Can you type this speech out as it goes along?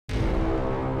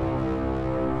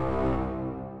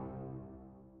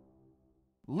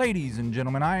Ladies and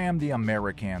gentlemen, I am the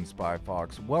American Spy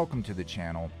Fox. Welcome to the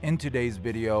channel. In today's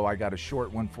video, I got a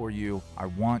short one for you. I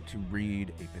want to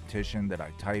read a petition that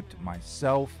I typed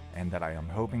myself and that I am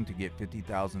hoping to get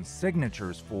 50,000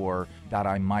 signatures for, that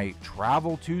I might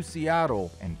travel to Seattle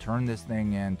and turn this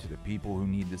thing in to the people who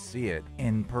need to see it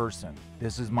in person.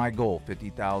 This is my goal,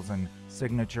 50,000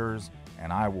 signatures,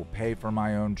 and I will pay for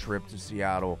my own trip to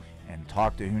Seattle and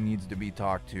talk to who needs to be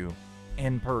talked to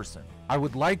in person. I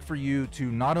would like for you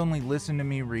to not only listen to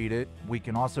me read it, we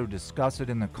can also discuss it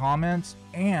in the comments,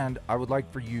 and I would like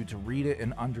for you to read it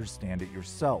and understand it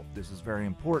yourself. This is very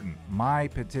important. My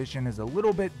petition is a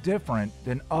little bit different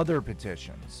than other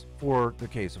petitions for the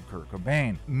case of Kurt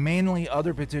Cobain. Mainly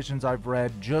other petitions I've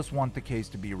read just want the case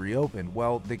to be reopened.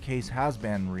 Well, the case has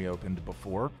been reopened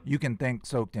before. You can thank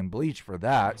Soaked in Bleach for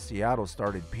that. Seattle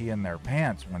started peeing their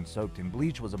pants when Soaked in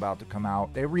Bleach was about to come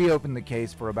out. They reopened the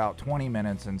case for about 20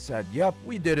 minutes and said, yep,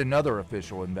 we did another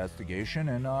official investigation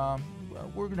and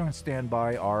we're going to stand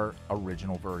by our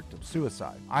original verdict of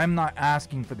suicide. I'm not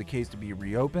asking for the case to be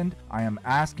reopened. I am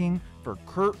asking for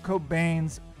Kurt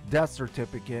Cobain's death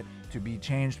certificate to be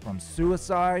changed from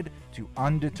suicide to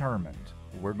undetermined.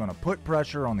 We're going to put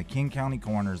pressure on the King County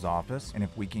Coroner's office, and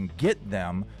if we can get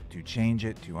them to change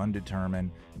it to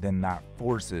undetermined, then that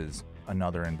forces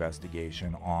another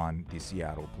investigation on the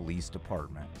Seattle Police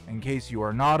Department. In case you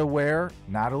are not aware,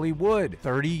 Natalie Wood,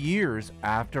 30 years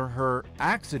after her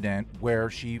accident where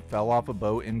she fell off a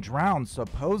boat and drowned,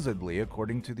 supposedly,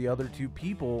 according to the other two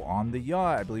people on the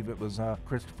yacht. I believe it was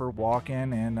Christopher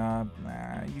Walken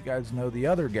and you guys know the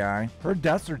other guy. Her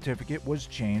death certificate was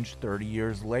changed 30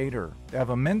 years later. They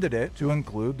have amended it to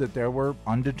include that there were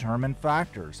undetermined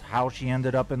factors. How she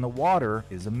ended up in the water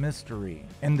is a mystery.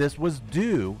 And this was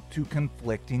due to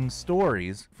conflicting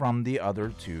stories from the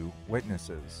other two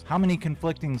witnesses. How many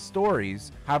conflicting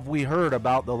stories have we heard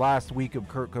about the last week of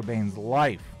Kurt Cobain's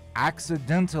life?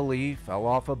 Accidentally fell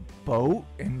off a boat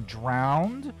and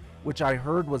drowned, which I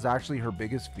heard was actually her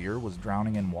biggest fear, was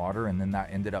drowning in water, and then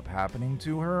that ended up happening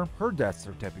to her. Her death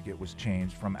certificate was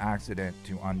changed from accident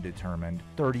to undetermined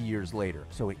 30 years later.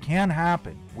 So it can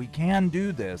happen. We can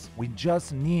do this. We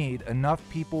just need enough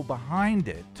people behind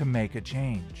it to make a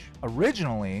change.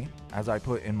 Originally, as I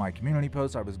put in my community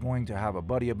post, I was going to have a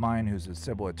buddy of mine who's a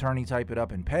civil attorney type it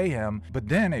up and pay him, but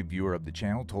then a viewer of the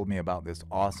channel told me about this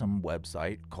awesome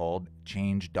website called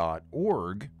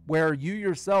change.org, where you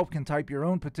yourself can type your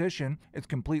own petition. It's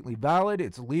completely valid,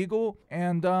 it's legal,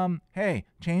 and hey,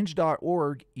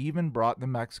 change.org even brought the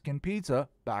Mexican pizza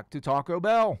back to Taco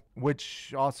Bell,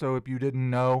 which also, if you didn't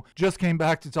know, just came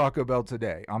back to Taco Bell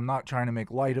today. I'm not trying to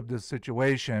make light of this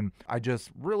situation. I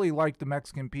just really like the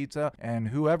Mexican pizza, and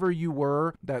whoever you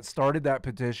were that started that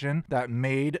petition that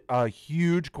made a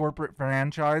huge corporate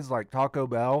franchise like Taco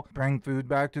Bell bring food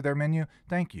back to their menu,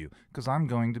 thank you, because I'm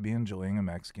going to be enjoying a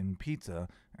Mexican pizza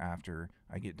after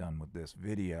I get done with this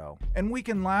video. And we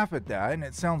can laugh at that and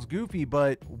it sounds goofy,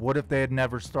 but what if they had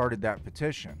never started that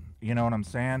petition? You know what I'm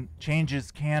saying?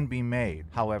 Changes can be made.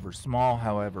 However small,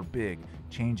 however big,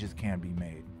 changes can be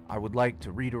made. I would like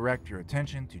to redirect your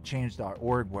attention to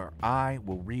change.org, where I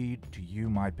will read to you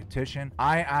my petition.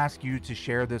 I ask you to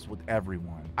share this with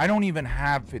everyone. I don't even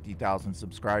have 50,000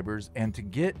 subscribers, and to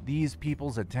get these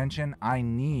people's attention, I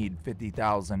need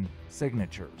 50,000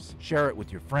 signatures. Share it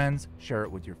with your friends, share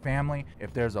it with your family.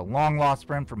 If there's a long lost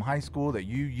friend from high school that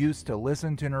you used to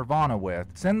listen to Nirvana with,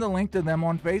 send the link to them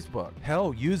on Facebook.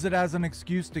 Hell, use it as an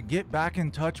excuse to get back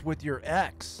in touch with your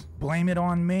ex. Blame it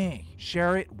on me.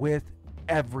 Share it with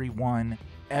everyone,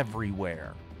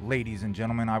 everywhere. Ladies and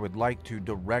gentlemen, I would like to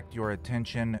direct your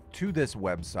attention to this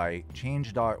website,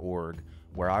 change.org,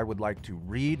 where I would like to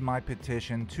read my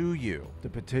petition to you. The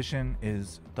petition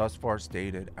is thus far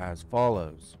stated as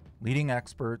follows. Leading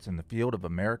experts in the field of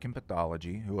American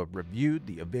pathology who have reviewed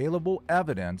the available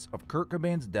evidence of Kurt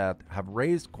Cobain's death have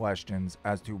raised questions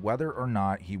as to whether or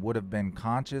not he would have been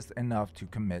conscious enough to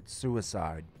commit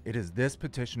suicide. It is this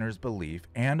petitioner's belief,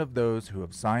 and of those who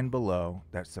have signed below,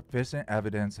 that sufficient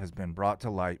evidence has been brought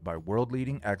to light by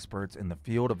world-leading experts in the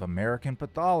field of American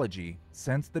pathology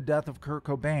since the death of Kurt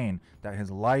Cobain that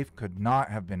his life could not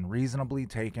have been reasonably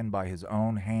taken by his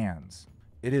own hands.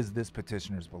 It is this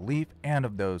petitioner's belief, and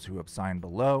of those who have signed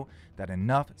below, that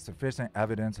enough sufficient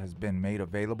evidence has been made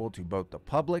available to both the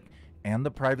public and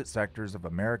the private sectors of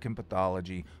American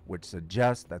pathology, which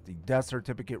suggests that the death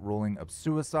certificate ruling of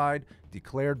suicide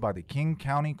declared by the King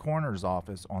County Coroner's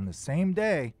Office on the same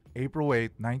day, April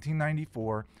 8,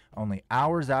 1994, only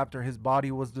hours after his body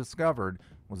was discovered,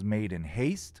 was made in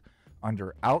haste,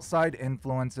 under outside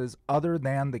influences other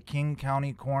than the King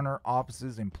County Coroner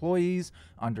Office's employees,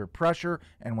 under pressure,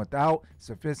 and without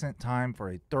sufficient time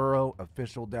for a thorough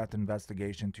official death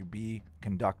investigation to be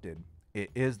conducted. It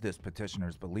is this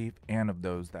petitioner's belief, and of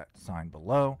those that sign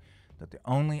below, that the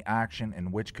only action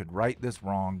in which could right this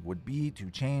wrong would be to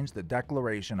change the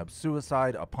declaration of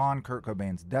suicide upon Kurt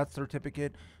Cobain's death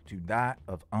certificate to that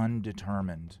of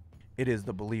undetermined. It is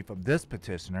the belief of this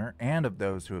petitioner and of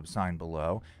those who have signed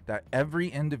below that every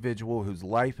individual whose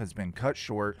life has been cut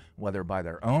short, whether by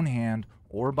their own hand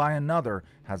or by another,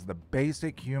 has the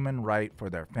basic human right for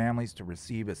their families to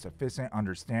receive a sufficient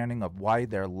understanding of why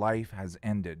their life has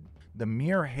ended. The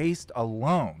mere haste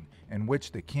alone in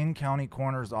which the King County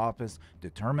Coroner's Office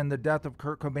determined the death of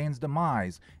Kurt Cobain's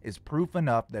demise is proof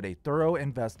enough that a thorough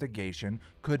investigation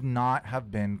could not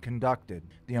have been conducted.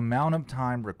 The amount of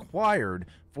time required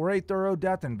for a thorough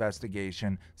death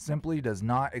investigation simply does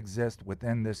not exist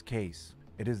within this case.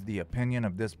 It is the opinion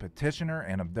of this petitioner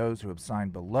and of those who have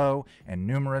signed below and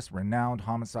numerous renowned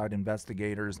homicide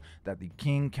investigators that the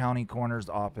King County Coroner's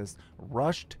Office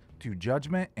rushed to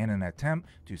judgment in an attempt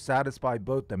to satisfy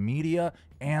both the media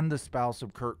and the spouse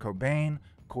of Kurt Cobain,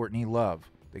 Courtney Love.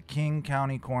 The King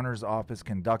County Coroner's Office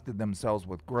conducted themselves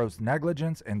with gross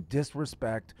negligence and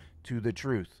disrespect to the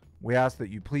truth. We ask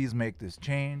that you please make this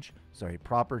change so a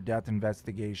proper death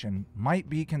investigation might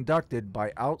be conducted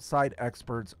by outside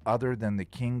experts other than the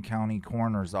King County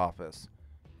Coroner's Office.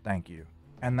 Thank you.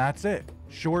 And that's it.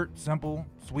 Short, simple,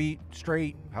 sweet,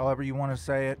 straight, however you want to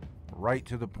say it. Right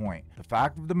to the point. The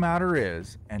fact of the matter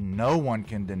is, and no one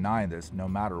can deny this, no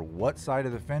matter what side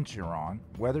of the fence you're on,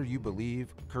 whether you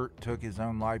believe Kurt took his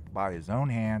own life by his own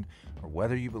hand or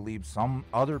whether you believe some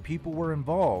other people were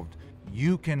involved,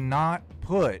 you cannot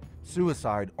put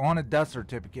suicide on a death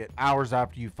certificate hours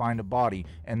after you find a body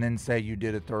and then say you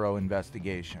did a thorough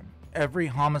investigation. Every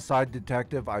homicide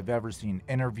detective I've ever seen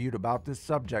interviewed about this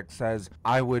subject says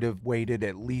I would have waited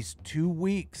at least 2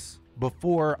 weeks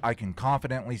before I can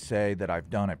confidently say that I've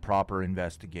done a proper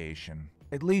investigation.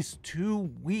 At least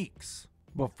 2 weeks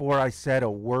before I said a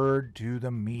word to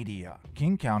the media.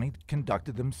 King County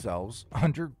conducted themselves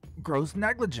under gross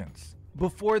negligence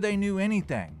before they knew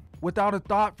anything, without a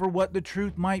thought for what the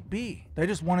truth might be. They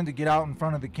just wanted to get out in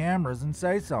front of the cameras and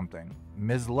say something.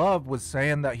 Ms. Love was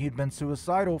saying that he'd been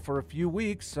suicidal for a few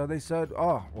weeks, so they said,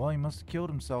 oh, well, he must have killed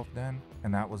himself then.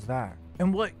 And that was that.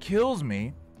 And what kills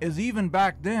me is even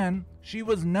back then, she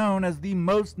was known as the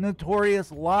most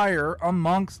notorious liar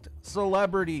amongst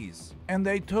celebrities. And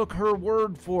they took her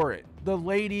word for it. The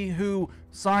lady who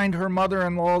signed her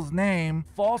mother-in-law's name,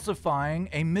 falsifying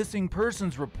a missing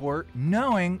persons report,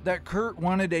 knowing that Kurt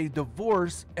wanted a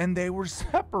divorce and they were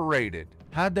separated.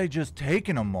 Had they just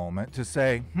taken a moment to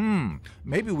say,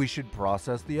 maybe we should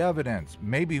process the evidence,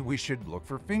 maybe we should look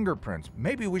for fingerprints,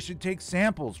 maybe we should take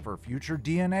samples for future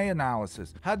DNA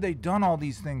analysis. Had they done all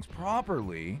these things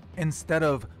properly, instead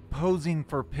of posing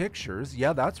for pictures,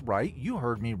 yeah, that's right, you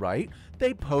heard me right,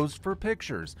 they posed for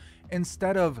pictures.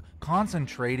 Instead of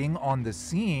concentrating on the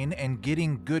scene and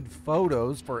getting good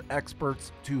photos for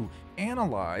experts to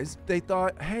analyze, they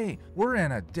thought, hey, we're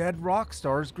in a dead rock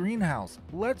star's greenhouse.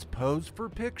 Let's pose for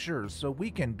pictures so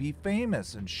we can be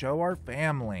famous and show our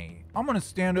family. I'm gonna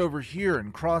stand over here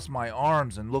and cross my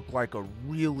arms and look like a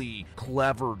really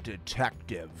clever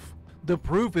detective. The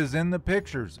proof is in the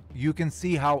pictures. You can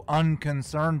see how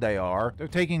unconcerned they are. They're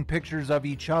taking pictures of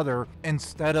each other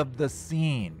instead of the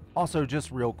scene. Also,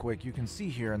 just real quick, you can see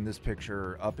here in this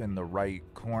picture up in the right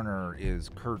corner is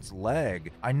Kurt's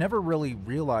leg. I never really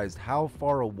realized how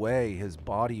far away his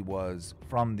body was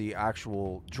from the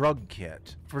actual drug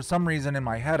kit. For some reason in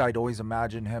my head, I'd always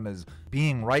imagined him as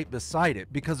being right beside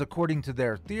it, because according to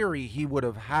their theory, he would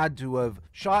have had to have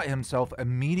shot himself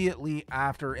immediately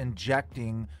after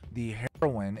injecting the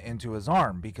heroin into his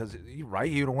arm, because, right,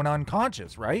 he would have went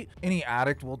unconscious, right? Any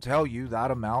addict will tell you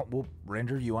that amount will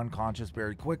render you unconscious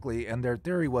very quickly, and their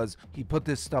theory was he put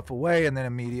this stuff away and then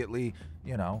immediately,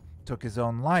 took his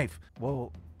own life.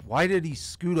 Well, why did he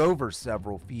scoot over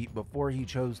several feet before he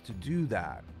chose to do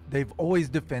that? They've always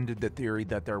defended the theory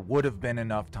that there would have been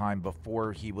enough time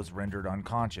before he was rendered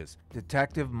unconscious.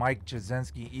 Detective Mike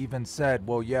Jasinski even said,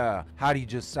 well, yeah, had he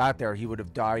just sat there, he would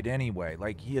have died anyway.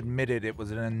 Like, he admitted it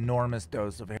was an enormous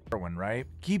dose of heroin, right?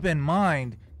 Keep in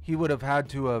mind, he would have had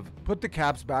to have put the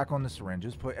caps back on the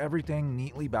syringes, put everything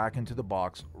neatly back into the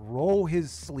box, roll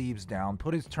his sleeves down,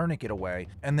 put his tourniquet away,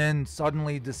 and then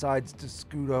suddenly decides to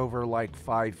scoot over like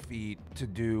 5 feet to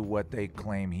do what they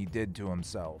claim he did to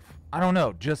himself. I don't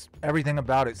know, just everything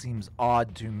about it seems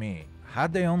odd to me.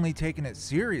 Had they only taken it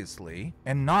seriously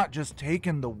and not just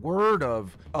taken the word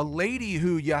of a lady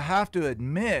who, you have to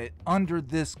admit, under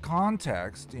this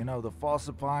context, you know, the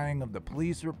falsifying of the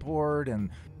police report and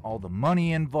all the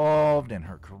money involved and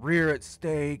her career at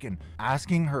stake, and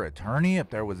asking her attorney if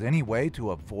there was any way to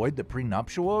avoid the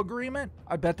prenuptial agreement?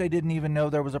 I bet they didn't even know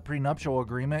there was a prenuptial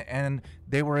agreement and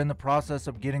they were in the process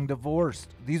of getting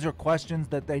divorced. These are questions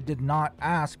that they did not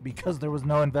ask because there was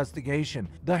no investigation.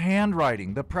 The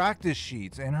handwriting, the practice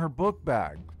sheets in her book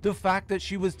bag, the fact that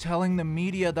she was telling the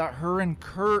media that her and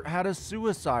Kurt had a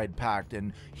suicide pact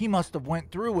and he must have went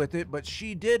through with it, but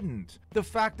she didn't. The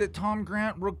fact that Tom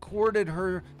Grant recorded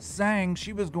her saying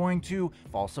she was going to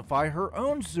falsify her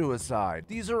own suicide.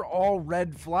 These are all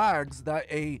red flags that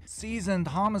a seasoned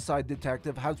homicide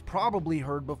detective has probably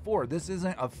heard before. This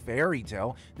isn't a fairy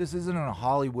tale. This isn't a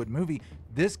Hollywood movie.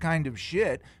 This kind of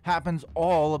shit happens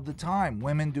all of the time.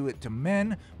 Women do it to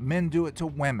men, men do it to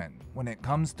women. When it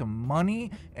comes to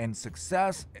money and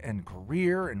success and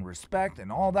career and respect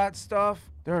and all that stuff,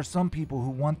 there are some people who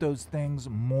want those things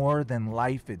more than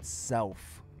life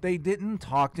itself. They didn't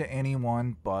talk to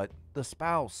anyone but the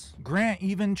spouse. Grant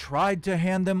even tried to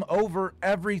hand them over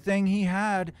everything he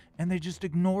had, and they just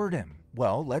ignored him.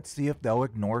 Well, let's see if they'll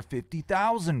ignore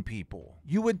 50,000 people.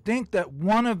 You would think that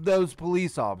one of those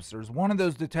police officers, one of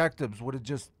those detectives would have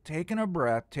just taken a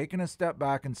breath, taken a step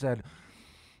back and said,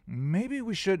 maybe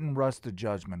we shouldn't rush to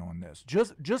judgment on this.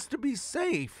 Just to be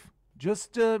safe,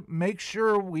 just to make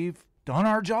sure we've done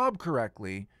our job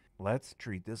correctly. Let's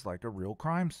treat this like a real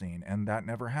crime scene, and that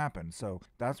never happened. So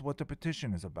that's what the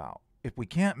petition is about. If we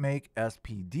can't make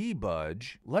SPD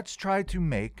budge, let's try to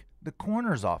make the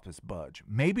coroner's office budge.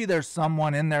 Maybe there's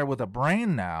someone in there with a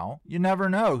brain now, you never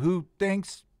know, who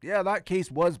thinks, yeah, that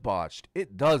case was botched.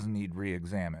 It does need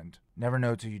re-examined. Never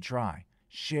know till you try.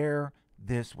 Share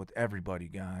this with everybody,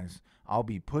 guys. I'll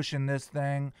be pushing this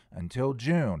thing until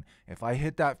June. If I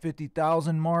hit that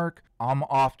 50,000 mark, I'm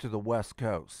off to the West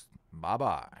Coast.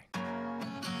 Bye-bye.